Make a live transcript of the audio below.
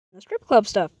The strip club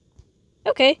stuff.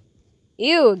 Okay.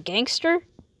 Ew, gangster.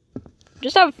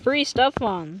 Just have free stuff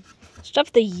on.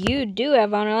 Stuff that you do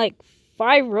have on are like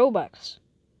 5 Robux.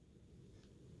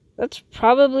 That's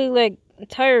probably like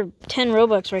entire 10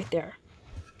 Robux right there.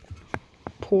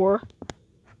 Poor.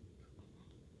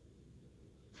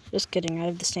 Just kidding, I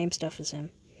have the same stuff as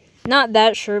him. Not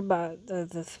that sure about the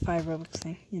 5 Robux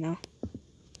thing, you know.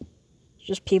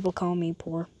 Just people call me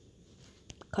poor.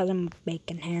 Because I'm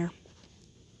bacon hair.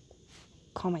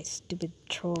 Call my stupid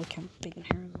troll account bacon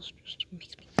hair. This just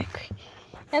makes me angry.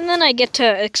 And then I get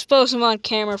to expose them on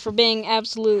camera for being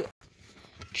absolute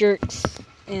jerks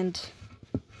and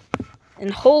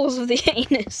holes of the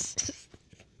anus.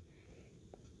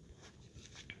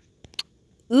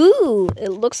 Ooh, it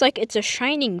looks like it's a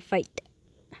shining fight.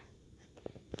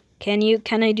 Can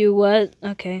I do what?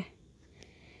 Okay.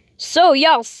 So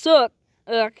y'all suck.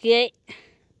 Okay.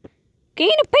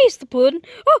 Gain a pace the pudding.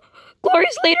 Oh,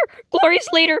 glorious leader, glorious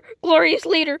leader, glorious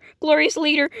leader, glorious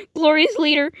leader, glorious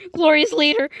leader, glorious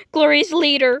leader, glorious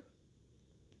leader.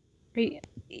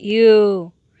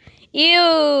 You.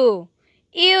 Ew.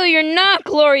 Ew, you're not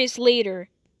glorious leader.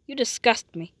 You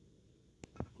disgust me.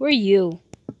 Who are you?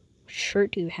 What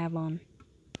shirt do you have on?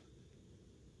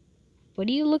 Why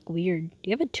do you look weird? Do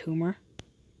you have a tumor?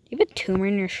 Do you have a tumor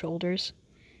in your shoulders?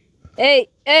 Hey,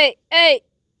 hey, hey!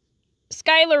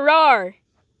 Skylar Rar!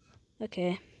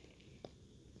 Okay.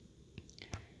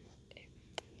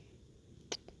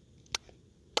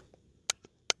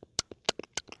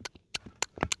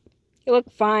 You look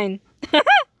fine.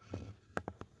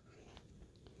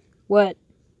 What?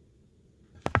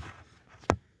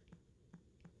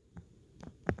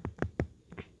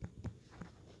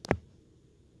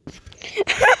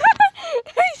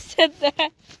 I said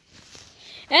that.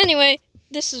 Anyway,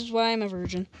 this is why I'm a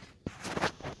virgin.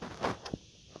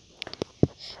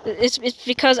 It's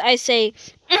because I say,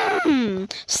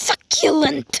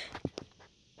 succulent.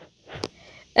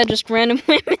 At just random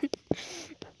women.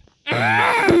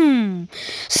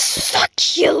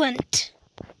 Succulent.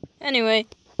 Anyway,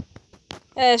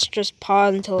 let's just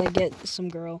pause until I get some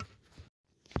girl.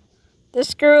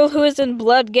 This girl who is in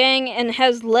Blood Gang and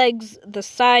has legs the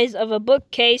size of a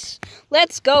bookcase.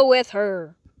 Let's go with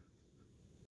her.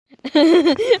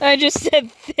 I just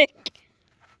said thick.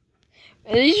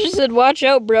 You just said, watch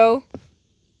out, bro.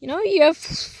 You know, you have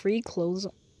free clothes.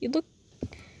 You look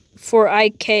for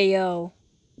IKO.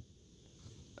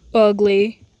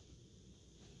 Ugly.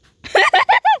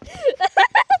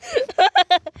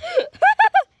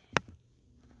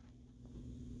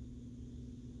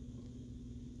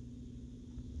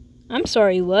 I'm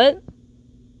sorry, what?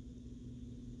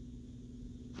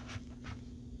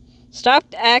 Stop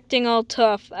acting all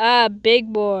tough. Ah,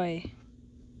 big boy.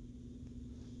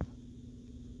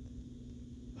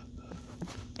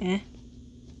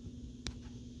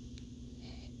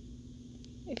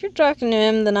 If you're talking to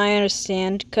him, then I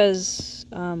understand, because,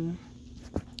 I'm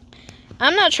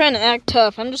not trying to act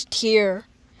tough, I'm just here.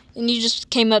 And you just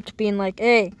came up to being like,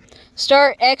 hey,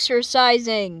 start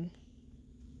exercising.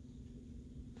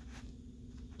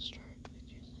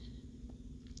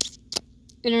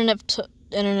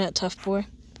 Internet tough boy.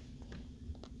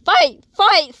 Fight,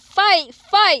 fight, fight,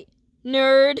 fight,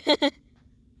 nerd.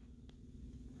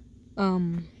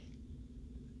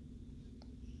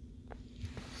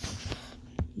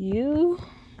 You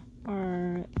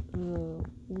are the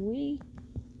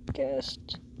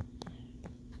weakest.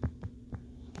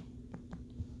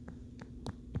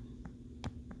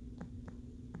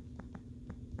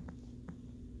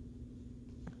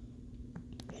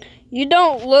 You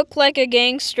don't look like a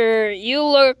gangster. You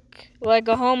look like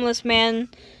a homeless man.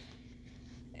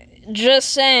 Just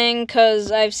saying, 'cause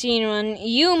I've seen one.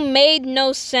 You made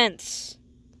no sense.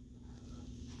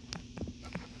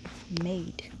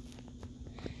 Made.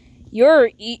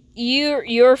 You're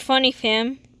funny,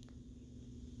 fam.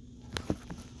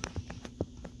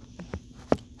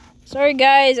 Sorry,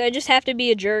 guys. I just have to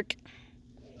be a jerk.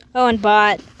 Oh, and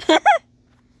bot.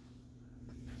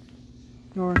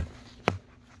 Or.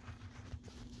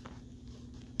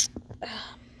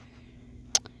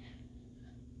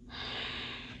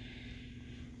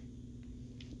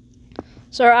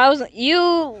 Sorry,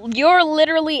 you're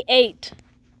literally 8.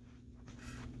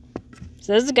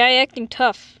 Says the guy acting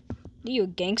tough. Are you a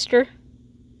gangster?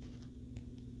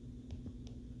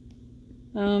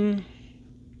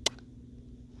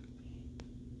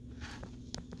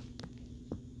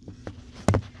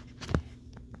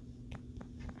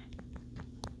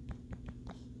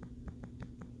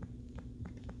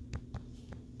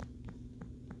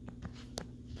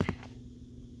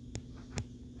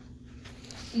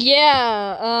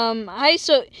 Yeah,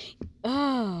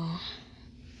 oh.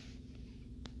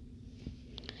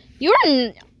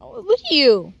 Look at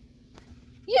you.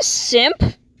 You simp.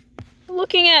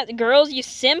 Looking at girls, you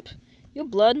simp. You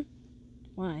blood.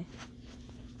 Why?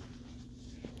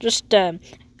 Just,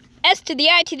 S to the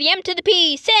I to the M to the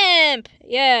P. Simp.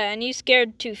 Yeah, and you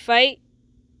scared to fight?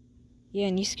 Yeah,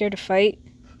 and you scared to fight?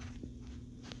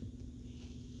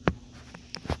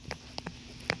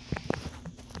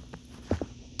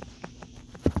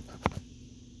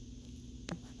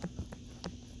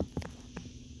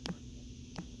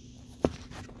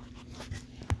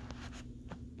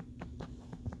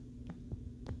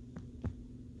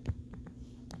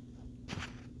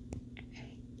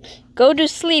 Go to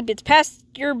sleep. It's past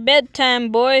your bedtime,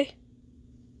 boy.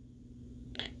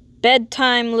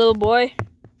 Bedtime, little boy.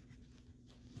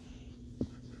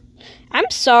 I'm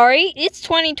sorry. It's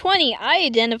 2020. I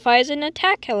identify as an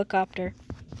attack helicopter.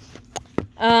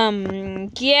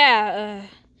 Yeah.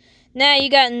 Now you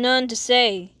got none to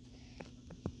say.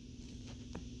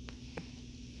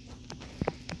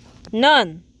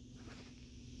 None.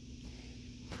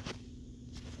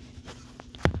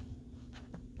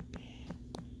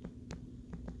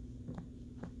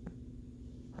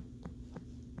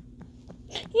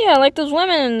 Yeah, like those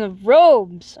women in the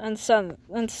robes and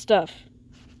stuff.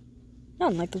 No,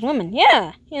 like those women.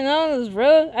 Yeah, you know those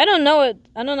robes. I don't know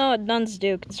what nuns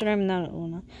do. Considering I'm not a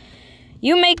nun.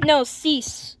 You make no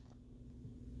cease.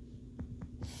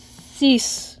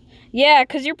 Cease. Yeah,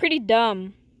 'cause you're pretty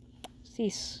dumb.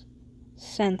 Cease.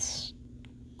 Sense.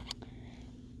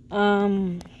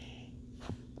 I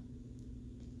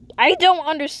don't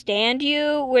understand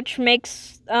you, which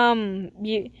makes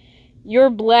you're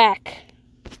black.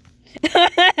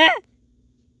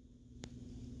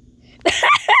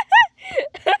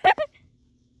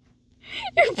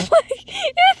 You're black.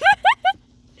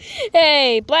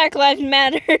 Hey, Black Lives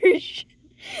Matter.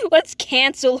 Let's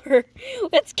cancel her.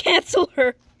 Let's cancel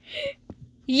her.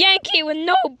 Yankee with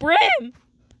no brim.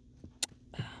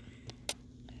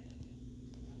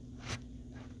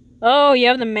 Oh, you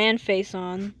have the man face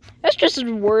on. That's just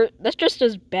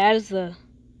as bad as the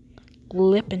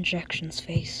lip injections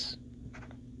face.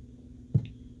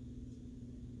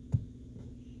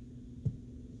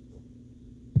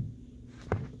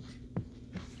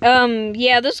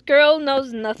 Yeah, this girl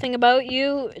knows nothing about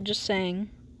you. Just saying.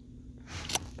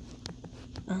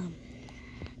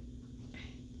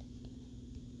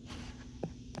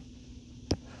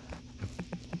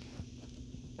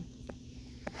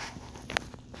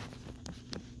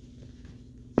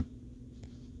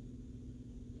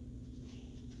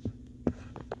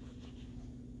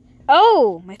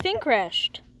 Oh, my thing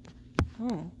crashed.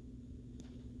 Oh.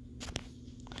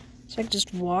 So I can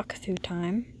just walk through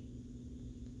time.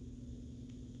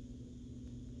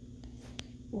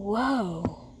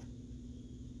 Whoa.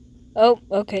 Oh,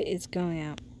 okay, it's going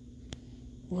out.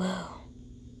 Whoa.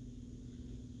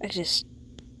 I just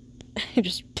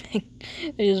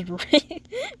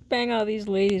bang all these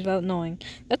ladies without knowing.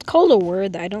 That's called a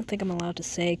word that I don't think I'm allowed to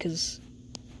say because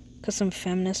some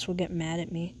feminists will get mad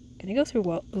at me. Can I go through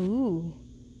what? Ooh.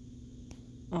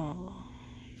 Oh.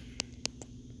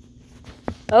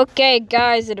 Okay,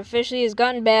 guys, it officially has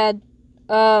gotten bad.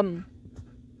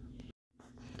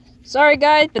 Sorry,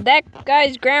 guys, but that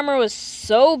guy's grammar was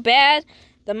so bad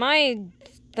that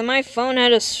my phone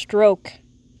had a stroke.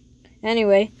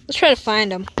 Anyway, let's try to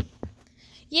find him.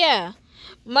 Yeah,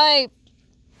 my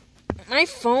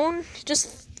phone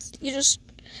just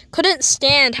couldn't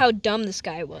stand how dumb this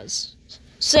guy was.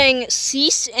 Saying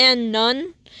cease and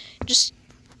none just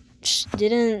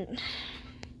didn't.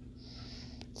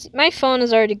 My phone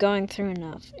is already going through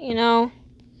enough, you know?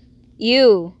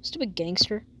 You, stupid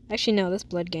gangster. Actually, no, that's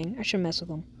Blood Gang. I shouldn't mess with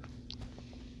them.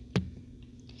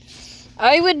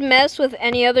 I would mess with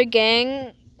any other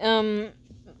gang,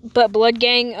 but Blood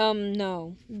Gang,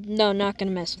 no. No, not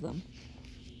gonna mess with them.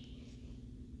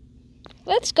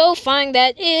 Let's go find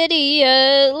that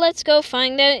idiot. Let's go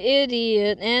find that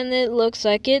idiot. And it looks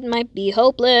like it might be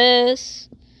hopeless.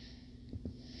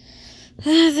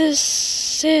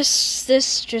 This just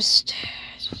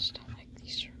don't like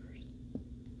these servers.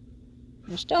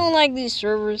 Just don't like these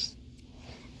servers.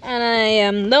 And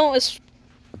I don't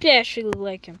especially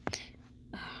like him.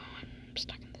 Oh, I'm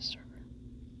stuck in this server.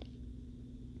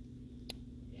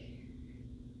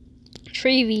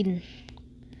 Tree of Eden.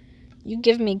 You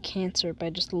give me cancer by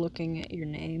just looking at your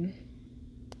name.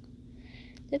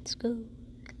 Let's go.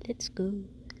 Let's go.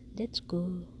 Let's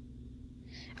go.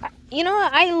 You know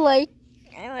what? I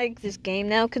like this game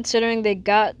now, considering they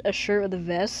got a shirt with a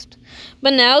vest.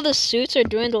 But now the suits are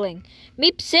dwindling.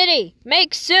 Meep City,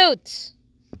 make suits!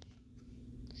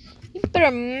 You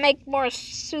better make more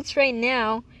suits right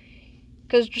now.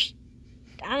 Because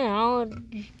I don't know,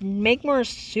 make more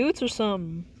suits or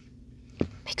something.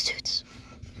 Make suits.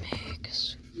 Make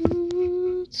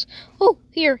suits. Oh,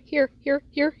 here.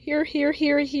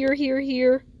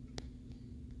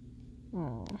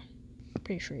 Oh,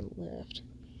 pretty sure he left.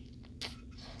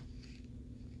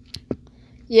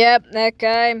 Yep, that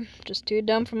guy. Just too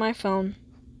dumb for my phone.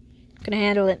 Couldn't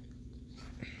handle it.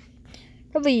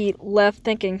 Probably left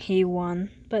thinking he won,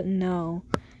 but no.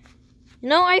 You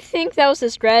know, I think that was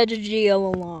the strategy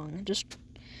all along. Just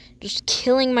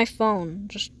killing my phone.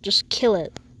 Just kill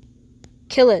it.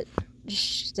 Kill it.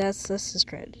 That's the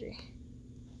strategy.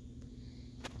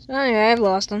 So anyway, I've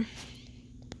lost him.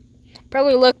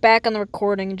 Probably look back on the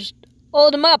recording and just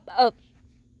hold him up. Oh.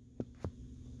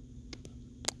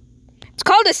 It's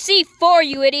called a C4,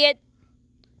 you idiot.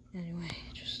 Anyway,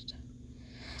 just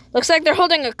looks like they're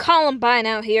holding a Columbine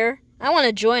out here. I want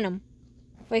to join them.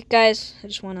 Wait, guys, I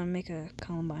just want to make a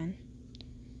Columbine.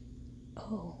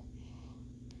 Oh.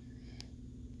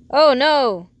 Oh,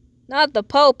 no. Not the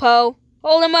po-po.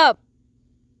 Hold him up.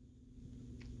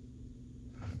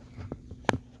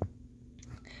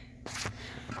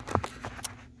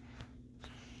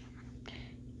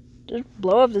 Just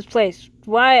blow up this place.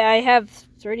 Why I have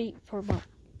 34 more.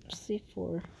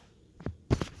 C4.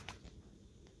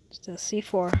 Just a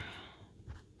C4.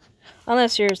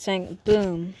 Unless you're saying,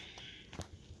 boom.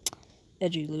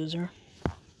 Edgy loser.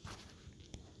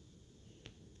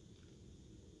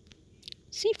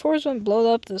 C4s wouldn't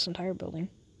blow up this entire building.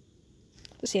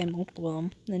 Let's see, I multiple of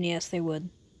them. Then yes, they would.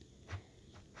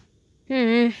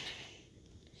 Right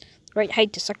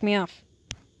height to suck me off.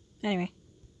 Anyway.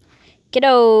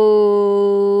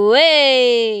 Kiddo!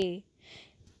 Hey!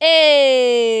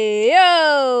 Hey!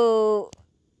 Yo!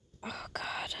 Oh,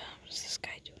 God. What is this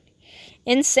guy doing?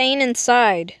 Insane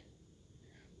Inside.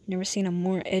 Never seen a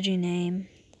more edgy name.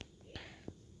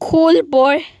 Cool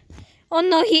boy. Oh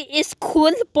no, he is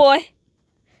cool boy.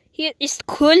 He is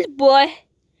cool boy.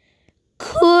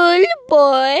 Cool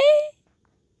boy.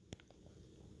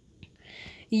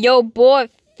 Yo boy,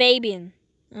 Fabian.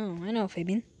 Oh, I know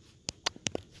Fabian.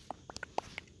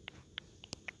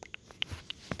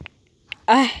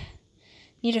 I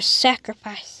need a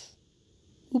sacrifice.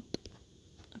 Oop.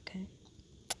 Okay.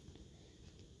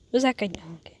 What's that guy do?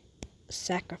 Okay.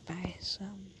 Sacrifice.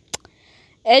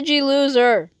 Edgy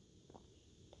loser.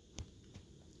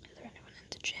 Is there anyone in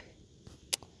the gym?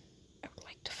 I would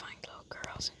like to find little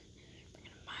girls and bring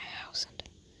them to my house and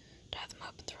tie them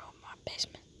up and throw them in my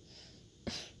basement.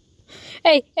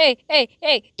 Hey!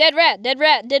 Dead rat!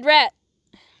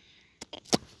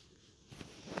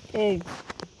 Hey!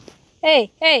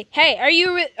 Are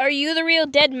you the real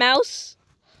dead mouse?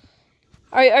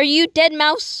 Are you dead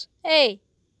mouse? Hey!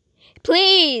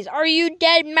 Please, are you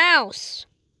dead mouse?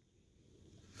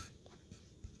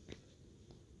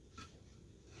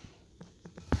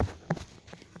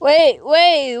 Wait,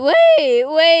 I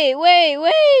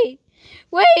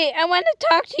want to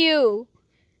talk to you.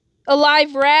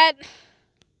 Alive rat?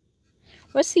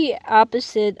 What's the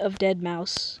opposite of dead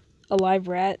mouse? Alive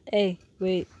rat? Hey,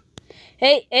 wait.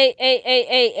 Hey,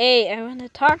 I want to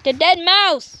talk to dead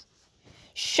mouse.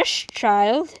 Shush,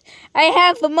 child. I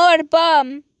have more to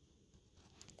bum.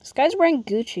 This guy's wearing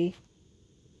Gucci.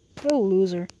 What a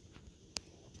loser.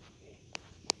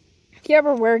 If you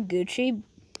ever wear Gucci,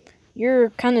 you're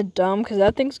kind of dumb because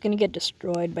that thing's going to get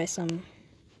destroyed by some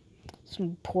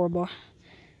poor boy.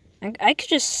 I could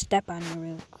just step on you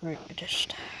real quick.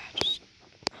 Just.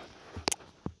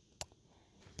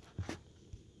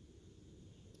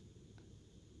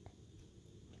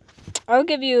 I'll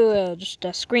give you just a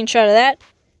screenshot of that.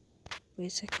 Wait a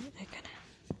second.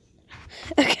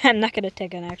 Okay, I'm not going to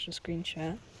take an actual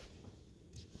screenshot.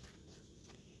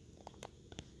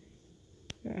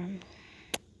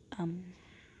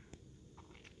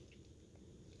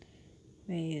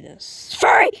 Wait a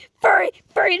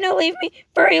Furry, no, leave me.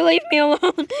 Furry, leave me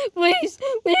alone. Please,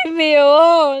 leave me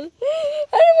alone.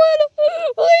 I don't want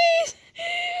to, please.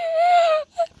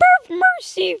 Have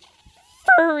mercy,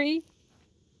 Furry.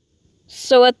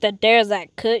 So what the dares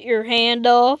that cut your hand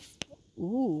off?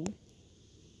 Ooh.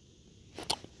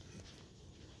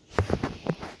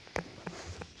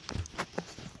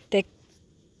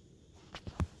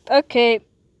 Okay.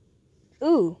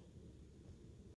 Ooh.